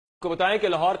کو بتائیں کہ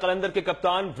لاہور قلندر کے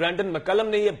کپتان برینڈن مکلم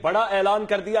نے یہ بڑا اعلان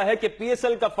کر دیا ہے کہ پی ایس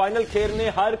ایل کا فائنل کھیلنے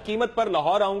ہر قیمت پر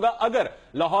لاہور آؤں گا۔ اگر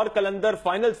لاہور قلندر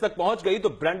فائنلز تک پہنچ گئی تو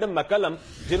برینڈن مکلم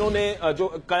جنہوں نے جو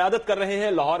قیادت کر رہے ہیں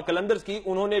لاہور قلندرز کی،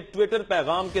 انہوں نے ٹویٹر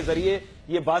پیغام کے ذریعے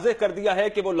یہ واضح کر دیا ہے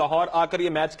کہ وہ لاہور آ کر یہ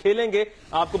میچ کھیلیں گے۔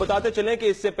 آپ کو بتاتے چلیں کہ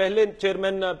اس سے پہلے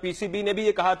چیئرمین پی سی بی نے بھی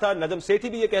یہ کہا تھا، نجم سیٹھی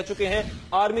بھی یہ کہہ چکے ہیں،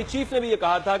 آرمی چیف نے بھی یہ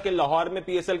کہا تھا کہ لاہور میں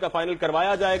پی ایس ایل کا فائنل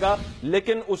کروایا جائے گا،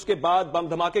 لیکن اس کے بعد بم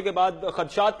دھماکے کے بعد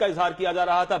خدشات کا اظہار کیا جا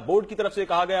رہا تھا۔ بورڈ کی طرف سے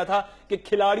کہا گیا تھا کہ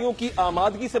کھلاڑیوں کی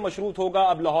آمادگی سے مشروط ہوگا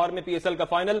اب لاہور میں پی ایس ایل کا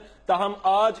فائنل۔ تاہم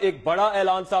آج ایک بڑا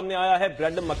اعلان سامنے آیا ہے،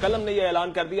 برینڈن مکلم نے یہ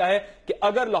اعلان کر دیا ہے کہ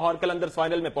اگر لاہور قلندرز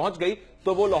فائنل میں پہنچ گئی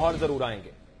تو وہ لاہور ضرور آئیں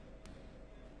گے۔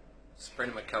 It's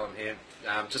Brendon Mccullum here.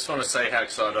 Just want to say how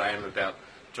excited I am about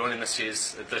joining this year's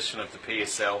edition of the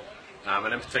PSL,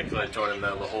 and in particular joining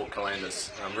the Lahore Qalandars.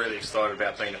 I'm really excited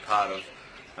about being a part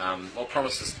of what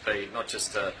promises to be not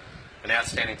just an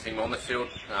outstanding team on the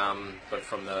field,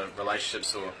 but from the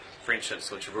relationships or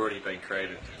friendships which have already been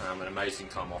created, an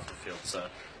amazing time off the field. So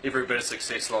every bit of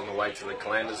success along the way to the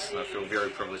Qalandars, and I feel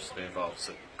very privileged to be involved.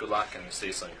 So good luck and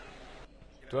see you soon.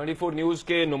 24 news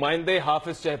کے نمائندے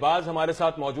حافظ شہباز ہمارے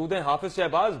ساتھ موجود ہیں۔ حافظ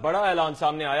شہباز، بڑا اعلان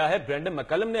سامنے آیا ہے، برینڈن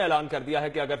مکلم نے اعلان کر دیا ہے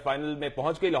کہ اگر فائنل میں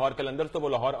پہنچ گئی لاہور قلندرز تو وہ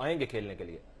لاہور آئیں گے کھیلنے کے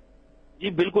لیے۔ جی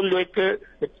بالکل، جو ایک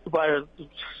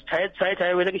شاید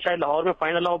ہوئے تھا کہ شاید لاہور میں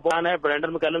فائنل ہے۔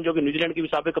 برینڈن مکلم جو کہ نیوزی لینڈ کے بھی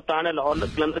سابق کپتان ہے، لاہور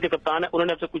قلندر کے کپتان ہے، انہوں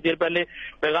نے اب سے کچھ دیر پہلے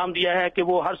پیغام دیا ہے کہ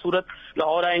وہ ہر صورت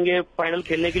لاہور آئیں گے فائنل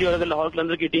کھیلنے کے لیے، اور اگر لاہور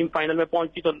قلندر کی ٹیم فائنل میں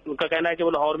پہنچی تو ان کا کہنا ہے کہ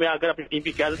وہ لاہور میں آ کر اپنی ٹیم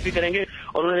کی قیادت بھی کریں گے۔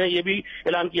 اور انہوں نے یہ بھی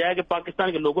اعلان کیا ہے کہ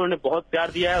پاکستان کے لوگوں نے بہت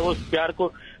پیار دیا ہے، وہ اس پیار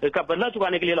کا بدلہ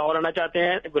چکانے کے لیے لاہور آنا چاہتے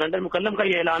ہیں۔ برینڈن مکلم کا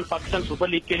یہ اعلان پاکستان سپر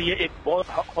لیگ کے لیے ایک بہت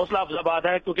حوصلہ افزا بات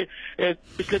ہے، کیونکہ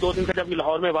پچھلے 2 دن سے جب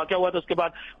لاہور میں واقع ہوا تو اس کے بعد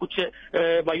کچھ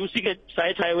مایوسی کے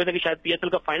سائے چھائے ہوئے تھے کہ شاید پی ایس ایل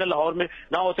کا فائنل لاہور میں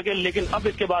نہ ہو سکے، لیکن اب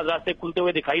اس کے بعد راستے کھلتے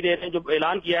ہوئے دکھائی دے رہے ہیں۔ جو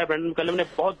اعلان کیا ہے برینڈن مکلم نے،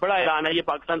 بہت بڑا اعلان ہے یہ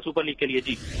پاکستان سپر لیگ کے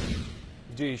لیے۔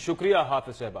 جی شکریہ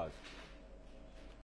حافظ شہباز۔